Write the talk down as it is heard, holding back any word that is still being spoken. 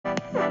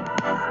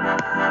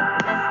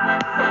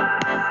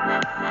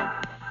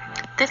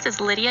This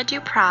is Lydia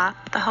Duprat,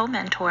 the Ho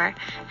Mentor,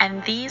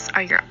 and these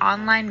are your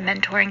online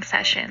mentoring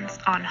sessions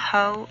on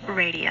Ho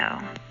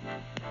Radio.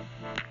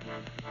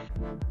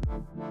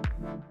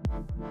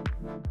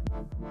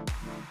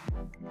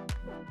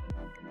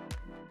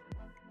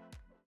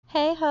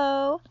 Hey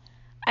Ho,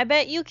 I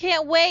bet you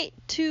can't wait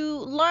to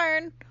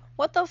learn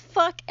what the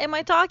fuck am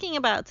I talking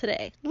about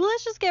today.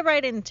 Let's just get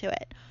right into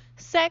it.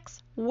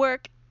 Sex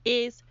work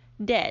is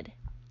dead.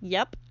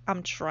 Yep,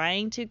 I'm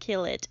trying to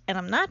kill it. And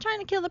I'm not trying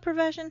to kill the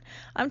profession.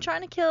 I'm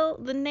trying to kill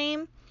the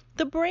name,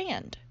 the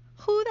brand.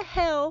 Who the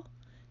hell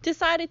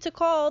decided to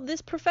call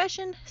this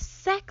profession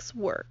sex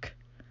work?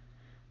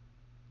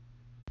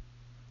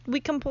 We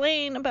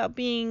complain about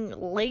being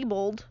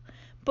labeled,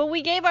 but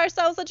we gave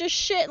ourselves such a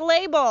shit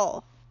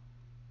label.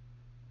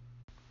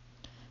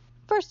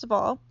 First of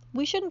all,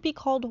 we shouldn't be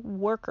called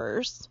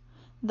workers.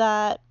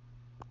 That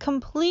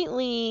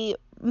completely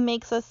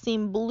makes us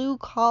seem blue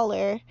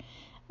collar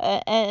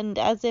and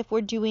as if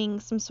we're doing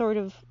some sort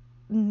of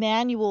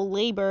manual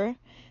labor,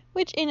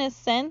 which in a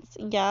sense,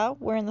 yeah,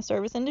 we're in the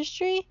service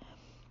industry,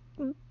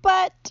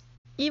 but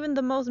even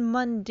the most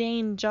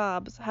mundane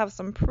jobs have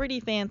some pretty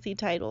fancy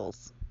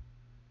titles.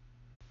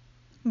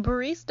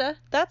 Barista,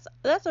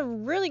 that's a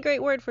really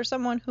great word for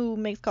someone who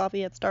makes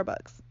coffee at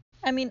Starbucks.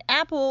 I mean,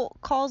 Apple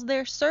calls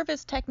their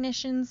service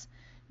technicians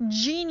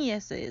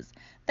geniuses.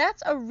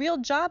 That's a real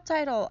job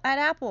title at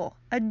Apple,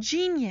 a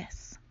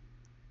genius.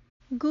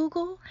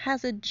 Google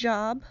has a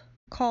job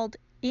called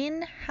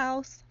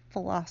in-house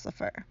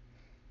philosopher,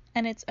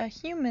 and it's a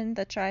human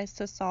that tries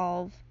to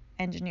solve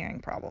engineering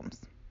problems.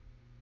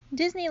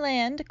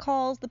 Disneyland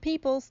calls the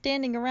people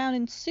standing around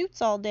in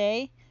suits all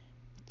day,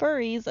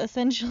 furries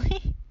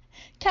essentially,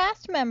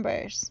 cast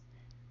members.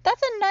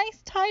 That's a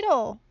nice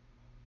title.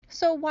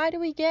 So why do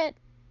we get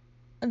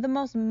the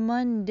most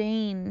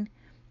mundane,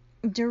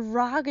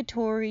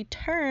 derogatory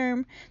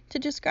term to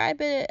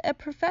describe a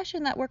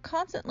profession that we're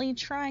constantly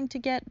trying to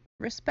get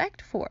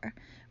respect for?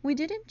 We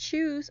didn't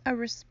choose a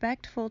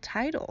respectful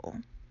title.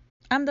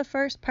 I'm the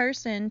first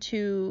person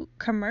to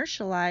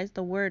commercialize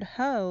the word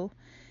hoe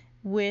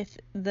with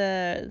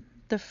the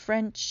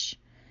French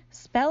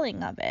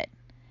spelling of it.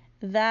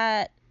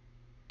 That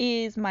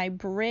is my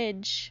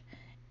bridge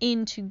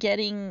into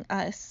getting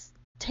us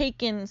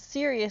taken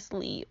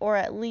seriously, or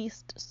at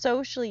least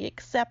socially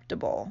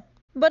acceptable.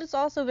 But it's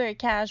also very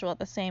casual at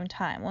the same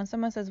time. When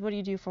someone says, "What do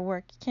you do for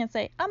work?" you can't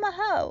say, "I'm a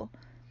hoe."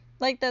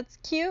 Like, that's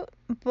cute,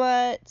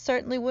 but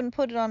certainly wouldn't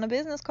put it on a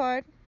business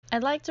card.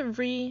 I'd like to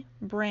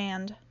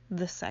rebrand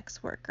the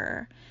sex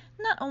worker,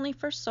 not only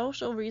for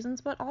social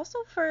reasons, but also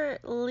for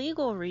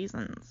legal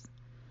reasons.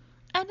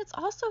 And it's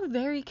also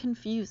very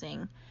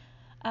confusing.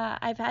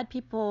 I've had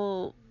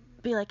people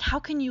be like, "How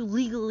can you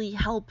legally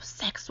help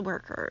sex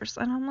workers?"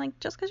 And I'm like,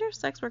 just because you're a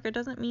sex worker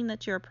doesn't mean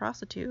that you're a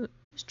prostitute.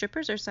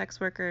 Strippers are sex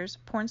workers.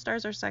 Porn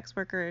stars are sex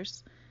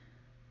workers.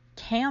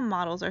 Cam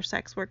models are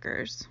sex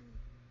workers.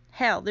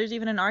 Hell, there's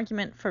even an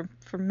argument for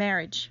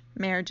marriage.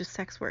 Marriage is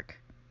sex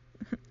work.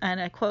 And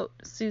I quote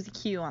Susie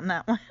Q on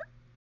that one.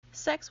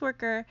 Sex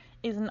worker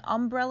is an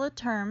umbrella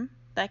term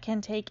that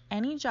can take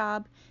any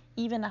job,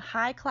 even a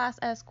high-class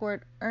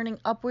escort earning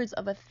upwards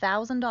of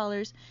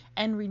 $1,000,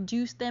 and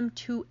reduce them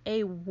to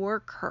a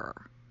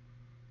worker.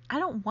 I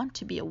don't want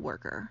to be a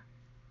worker.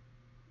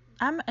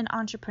 I'm an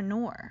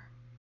entrepreneur.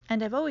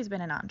 And I've always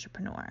been an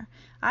entrepreneur.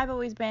 I've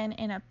always been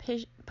in a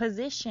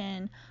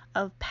position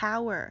of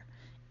power,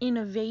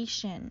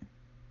 innovation,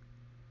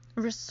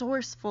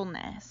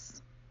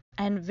 resourcefulness,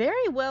 and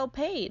very well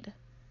paid.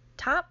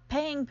 Top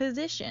paying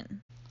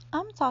position.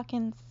 I'm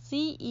talking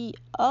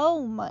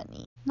CEO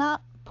money,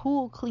 not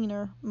pool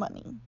cleaner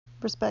money.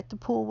 Respect to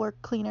pool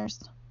work cleaners.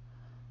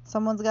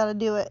 Someone's got to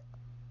do it.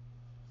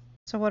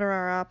 So what are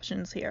our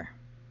options here?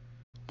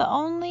 The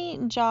only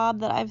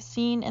job that I've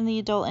seen in the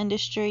adult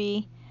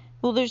industry,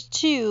 well, there's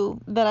two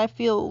that I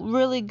feel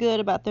really good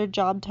about their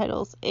job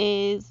titles,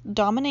 is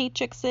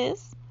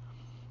dominatrixes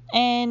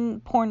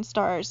and porn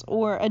stars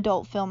or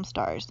adult film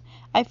stars.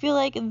 I feel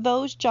like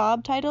those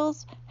job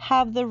titles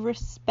have the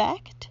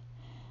respect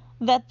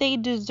that they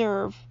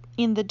deserve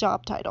in the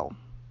job title.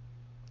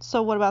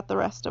 So what about the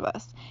rest of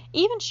us?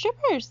 Even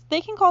strippers,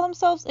 they can call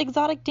themselves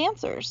exotic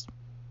dancers.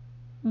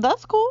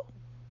 That's cool.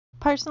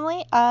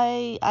 Personally,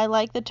 I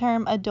like the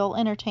term adult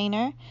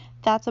entertainer.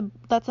 That's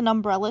an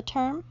umbrella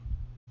term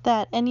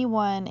that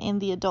anyone in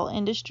the adult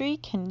industry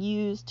can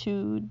use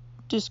to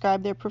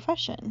describe their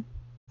profession.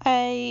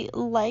 I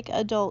like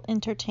adult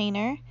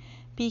entertainer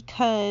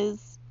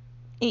because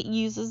it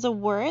uses a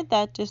word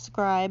that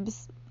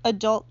describes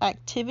adult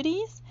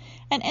activities,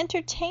 and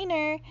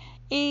entertainer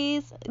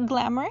is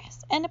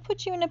glamorous and it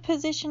puts you in a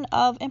position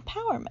of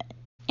empowerment.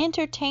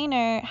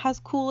 Entertainer has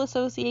cool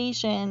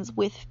associations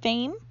with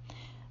fame,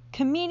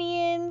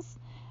 comedians,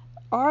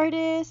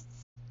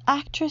 artists,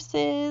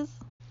 actresses,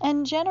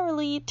 and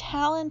generally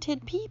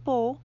talented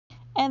people.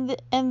 And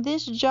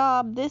this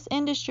job, this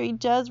industry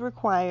does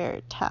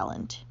require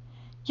talent.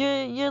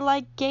 You're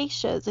like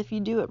geishas if you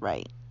do it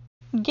right.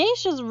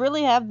 Geishas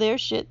really have their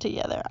shit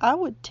together. I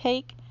would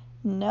take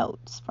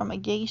notes from a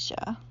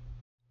geisha.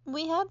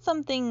 We had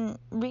something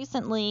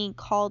recently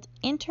called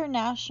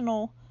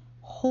International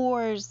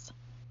Whores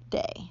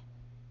Day.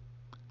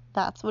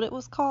 That's what it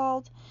was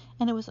called.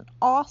 And it was an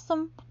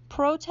awesome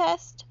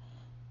protest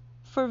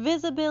for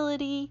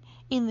visibility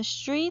in the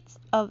streets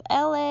of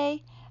LA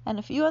and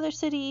a few other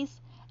cities.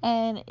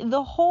 And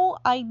the whole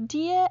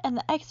idea and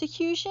the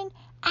execution,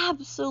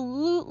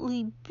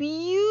 absolutely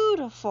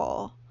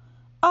beautiful.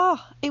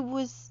 Oh, it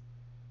was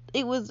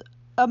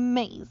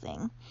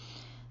amazing.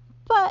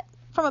 But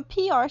from a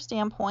PR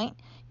standpoint,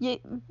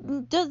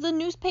 does the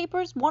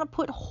newspapers want to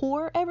put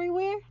whore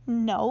everywhere?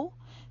 No.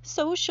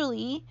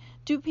 Socially,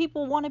 do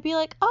people want to be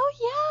like, oh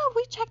yeah,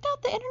 we checked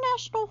out the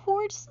International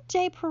Whores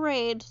Day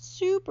Parade.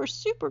 Super,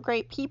 super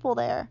great people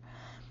there.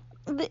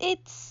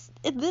 It's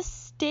this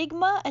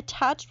stigma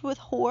attached with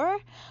whore.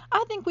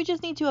 I think we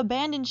just need to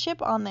abandon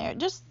ship on there.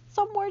 Just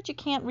some words you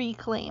can't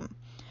reclaim.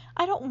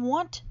 I don't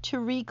want to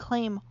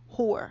reclaim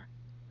whore.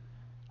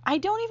 I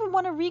don't even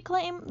want to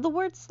reclaim the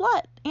word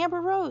slut.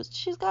 Amber Rose,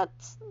 she's got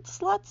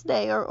Sluts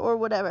Day or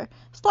whatever.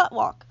 Slut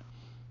Walk.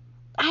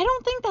 I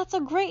don't think that's a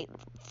great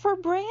for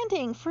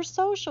branding, for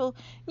social.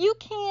 You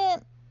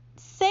can't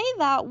say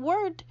that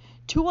word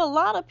to a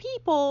lot of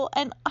people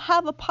and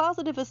have a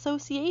positive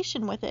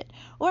association with it.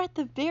 Or at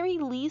the very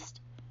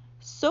least,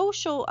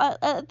 social,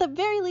 at the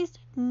very least,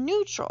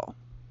 neutral.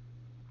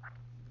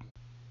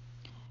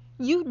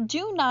 You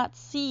do not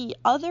see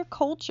other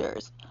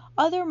cultures,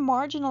 other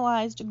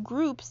marginalized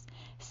groups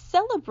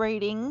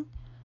celebrating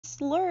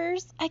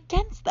slurs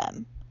against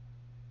them.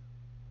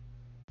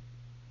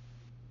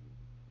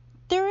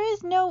 There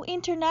is no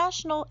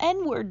International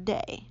N-word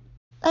day.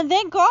 And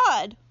thank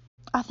God.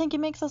 I think it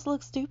makes us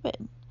look stupid.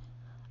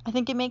 I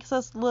think it makes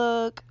us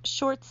look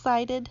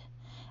short-sighted.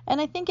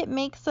 And I think it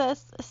makes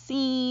us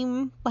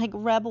seem like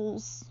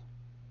rebels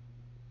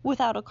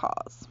without a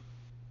cause.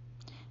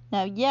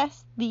 Now,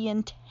 yes, the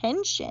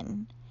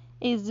intention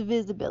is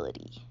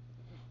visibility.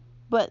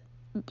 But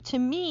to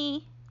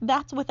me,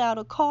 that's without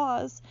a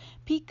cause,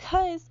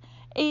 because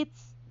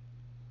it's,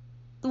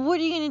 what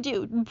are you going to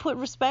do? Put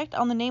respect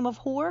on the name of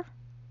whore?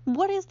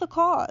 What is the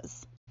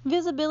cause?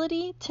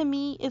 Visibility, to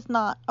me, is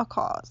not a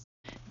cause.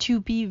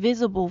 To be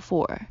visible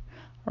for.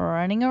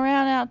 Running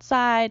around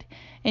outside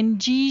in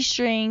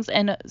G-strings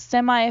and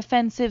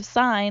semi-offensive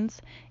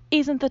signs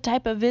isn't the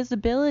type of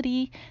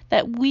visibility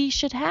that we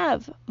should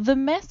have. The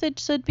message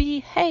should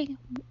be, hey,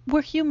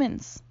 we're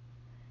humans.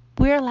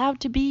 We're allowed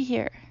to be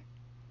here.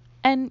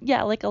 And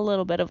yeah, like a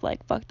little bit of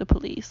like, fuck the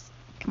police.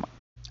 Come on.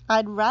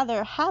 I'd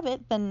rather have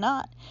it than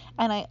not.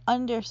 And I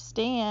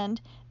understand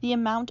the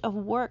amount of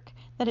work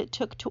that it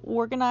took to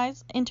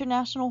organize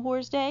International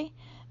Whores Day,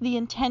 the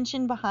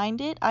intention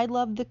behind it. I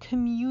love the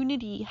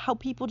community, how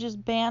people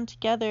just band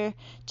together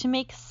to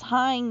make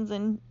signs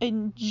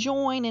and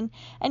join and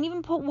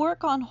even put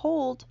work on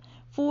hold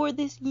for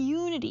this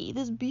unity,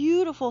 this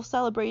beautiful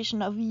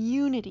celebration of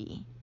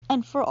unity.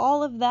 And for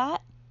all of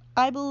that,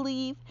 I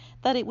believe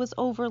that it was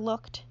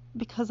overlooked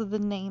because of the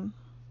name.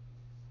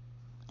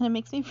 And it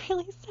makes me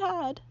really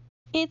sad.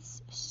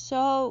 It's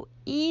so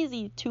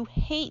easy to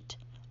hate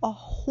a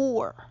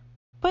whore,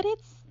 but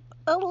it's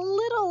a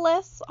little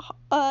less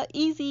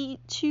easy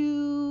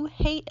to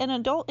hate an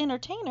adult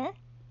entertainer,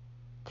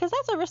 because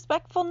that's a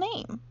respectful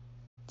name.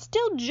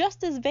 Still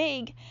just as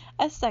vague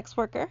as sex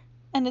worker,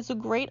 and it's a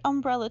great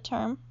umbrella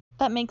term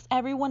that makes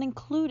everyone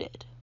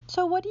included.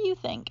 So what do you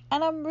think?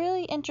 And I'm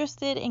really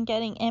interested in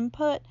getting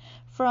input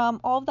from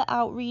all the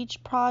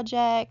outreach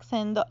projects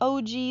and the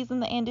OGs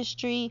in the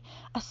industry,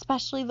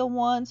 especially the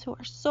ones who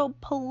are so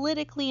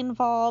politically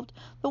involved,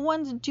 the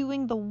ones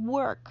doing the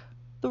work,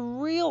 the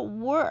real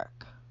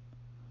work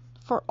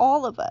for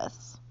all of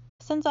us.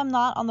 Since I'm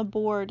not on the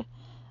board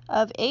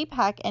of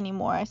APAC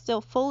anymore, I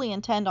still fully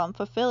intend on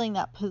fulfilling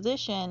that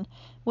position,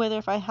 whether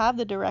if I have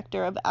the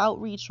director of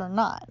outreach or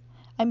not.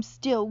 I'm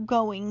still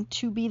going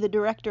to be the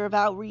director of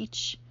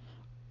outreach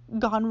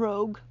gone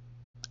rogue.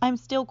 I'm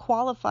still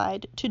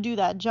qualified to do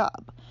that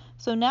job.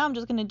 So now I'm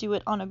just going to do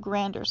it on a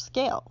grander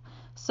scale.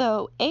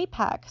 So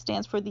APAC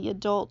stands for the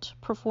Adult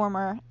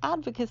Performer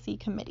Advocacy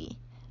Committee.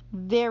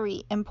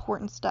 Very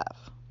important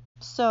stuff.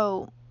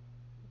 So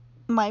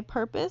my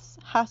purpose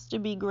has to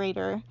be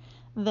greater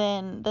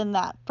than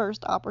that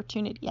first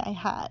opportunity I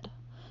had.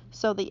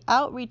 So the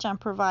outreach I'm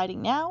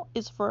providing now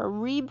is for a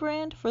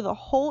rebrand for the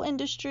whole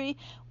industry.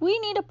 We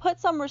need to put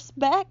some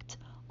respect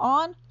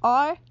on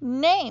our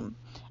name.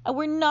 And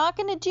we're not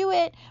going to do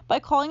it by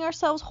calling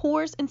ourselves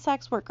whores and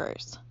sex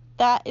workers.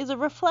 That is a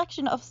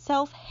reflection of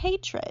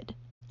self-hatred.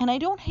 And I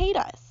don't hate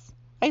us.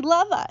 I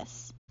love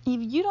us. If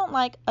you don't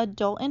like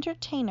adult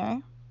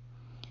entertainer,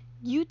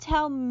 you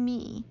tell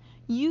me.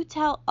 You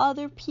tell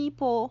other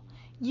people.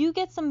 You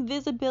get some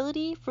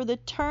visibility for the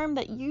term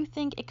that you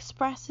think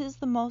expresses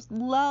the most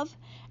love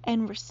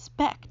and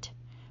respect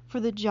for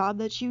the job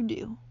that you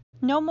do.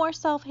 No more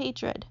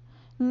self-hatred.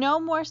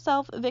 No more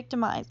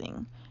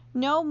self-victimizing.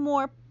 No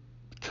more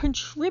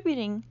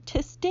contributing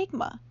to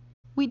stigma.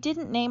 We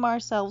didn't name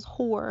ourselves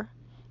whore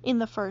in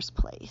the first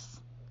place.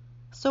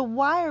 So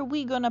why are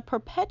we going to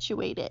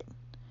perpetuate it?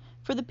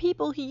 for the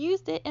people who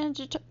used it in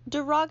a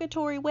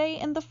derogatory way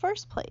in the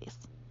first place.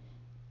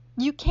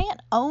 You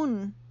can't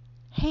own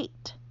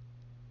hate.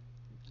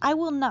 I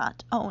will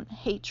not own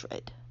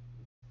hatred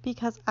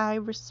because I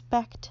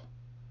respect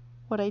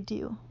what I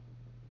do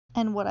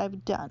and what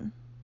I've done.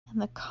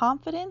 And the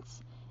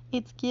confidence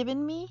it's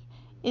given me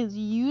is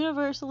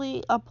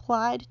universally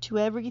applied to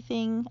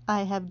everything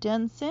I have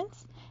done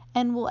since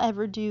and will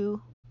ever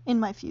do in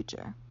my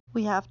future.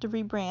 We have to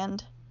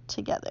rebrand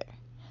together.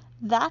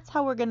 That's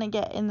how we're going to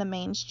get in the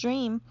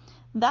mainstream.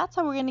 That's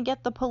how we're going to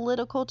get the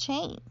political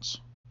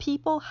change.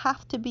 People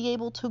have to be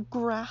able to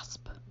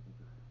grasp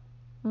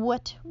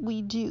what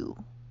we do.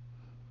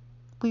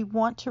 We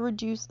want to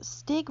reduce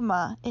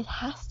stigma. It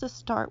has to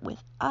start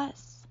with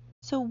us.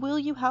 So will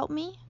you help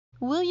me?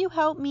 Will you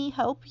help me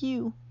help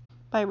you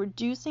by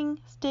reducing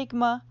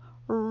stigma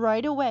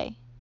right away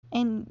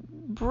and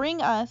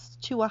bring us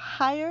to a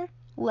higher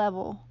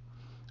level,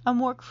 a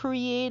more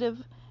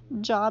creative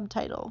job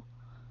title,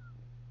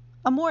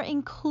 a more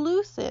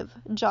inclusive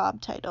job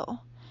title?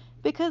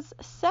 Because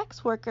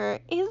sex worker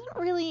isn't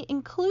really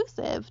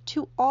inclusive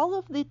to all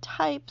of the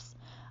types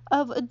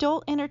of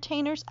adult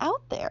entertainers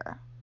out there.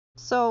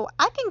 So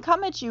I can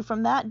come at you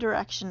from that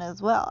direction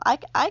as well.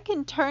 I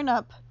can turn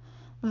up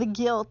the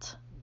guilt,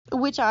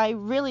 which I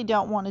really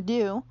don't want to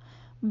do.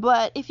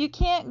 But if you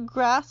can't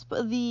grasp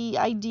the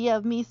idea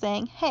of me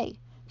saying, hey,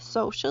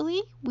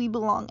 socially, we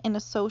belong in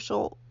a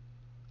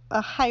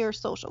higher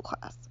social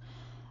class.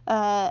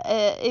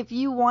 If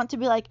you want to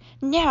be like,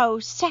 no,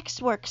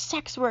 sex work.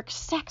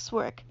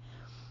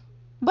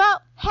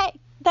 Well, hey,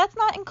 that's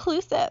not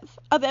inclusive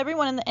of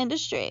everyone in the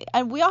industry.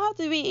 And we all have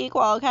to be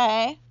equal,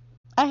 okay?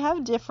 I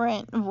have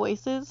different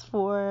voices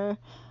for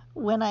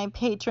when I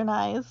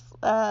patronize,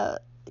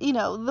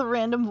 the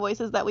random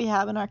voices that we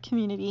have in our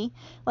community.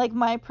 Like,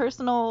 my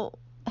personal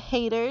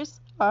haters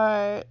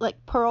are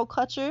like pearl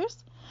clutchers.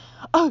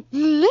 Oh,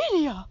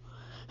 Lydia!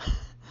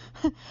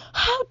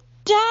 How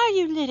dare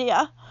you,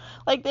 Lydia?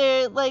 Like,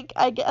 they're like,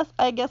 I guess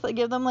I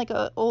give them like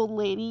a old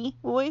lady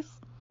voice.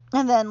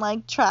 And then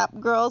like trap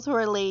girls who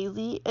are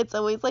lazy, it's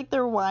always like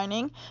they're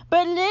whining.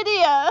 But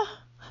Lydia,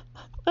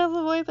 that's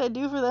the voice I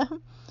do for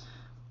them.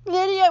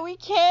 Lydia, we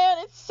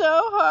can't. It's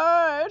so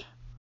hard.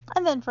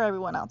 And then for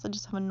everyone else, I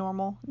just have a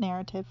normal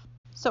narrative.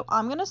 So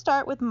I'm going to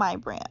start with my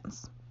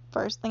brands.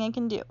 First thing I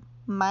can do.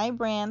 My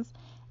brands.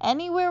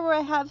 Anywhere where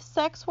I have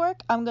sex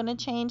work, I'm going to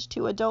change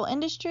to adult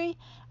industry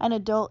and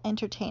adult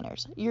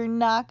entertainers. You're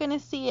not going to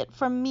see it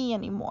from me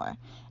anymore.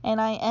 And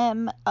I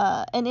am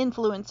an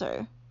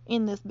influencer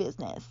in this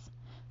business.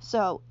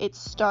 So it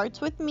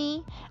starts with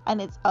me,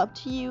 and it's up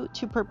to you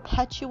to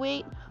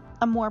perpetuate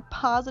a more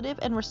positive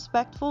and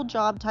respectful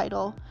job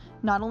title,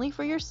 not only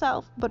for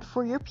yourself, but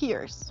for your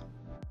peers.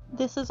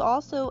 This is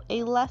also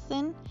a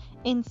lesson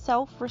in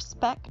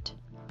self-respect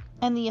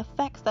and the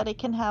effects that it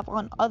can have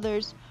on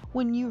others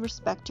when you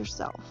respect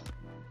yourself.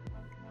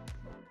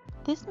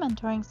 This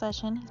mentoring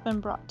session has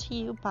been brought to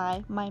you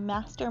by my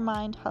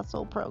Mastermind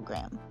Hustle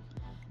program.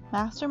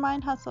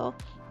 Mastermind Hustle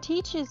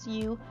teaches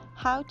you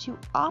how to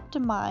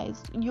optimize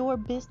your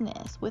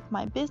business with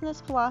my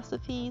business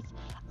philosophies,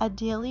 a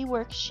daily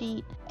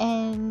worksheet,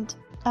 and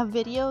a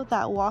video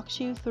that walks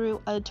you through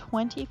a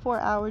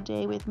 24-hour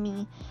day with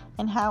me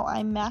and how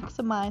I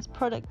maximize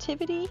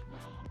productivity.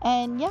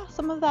 And yeah,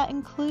 some of that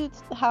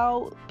includes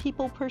how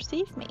people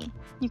perceive me.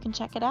 You can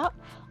check it out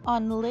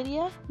on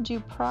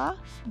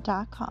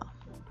lydiadupras.com.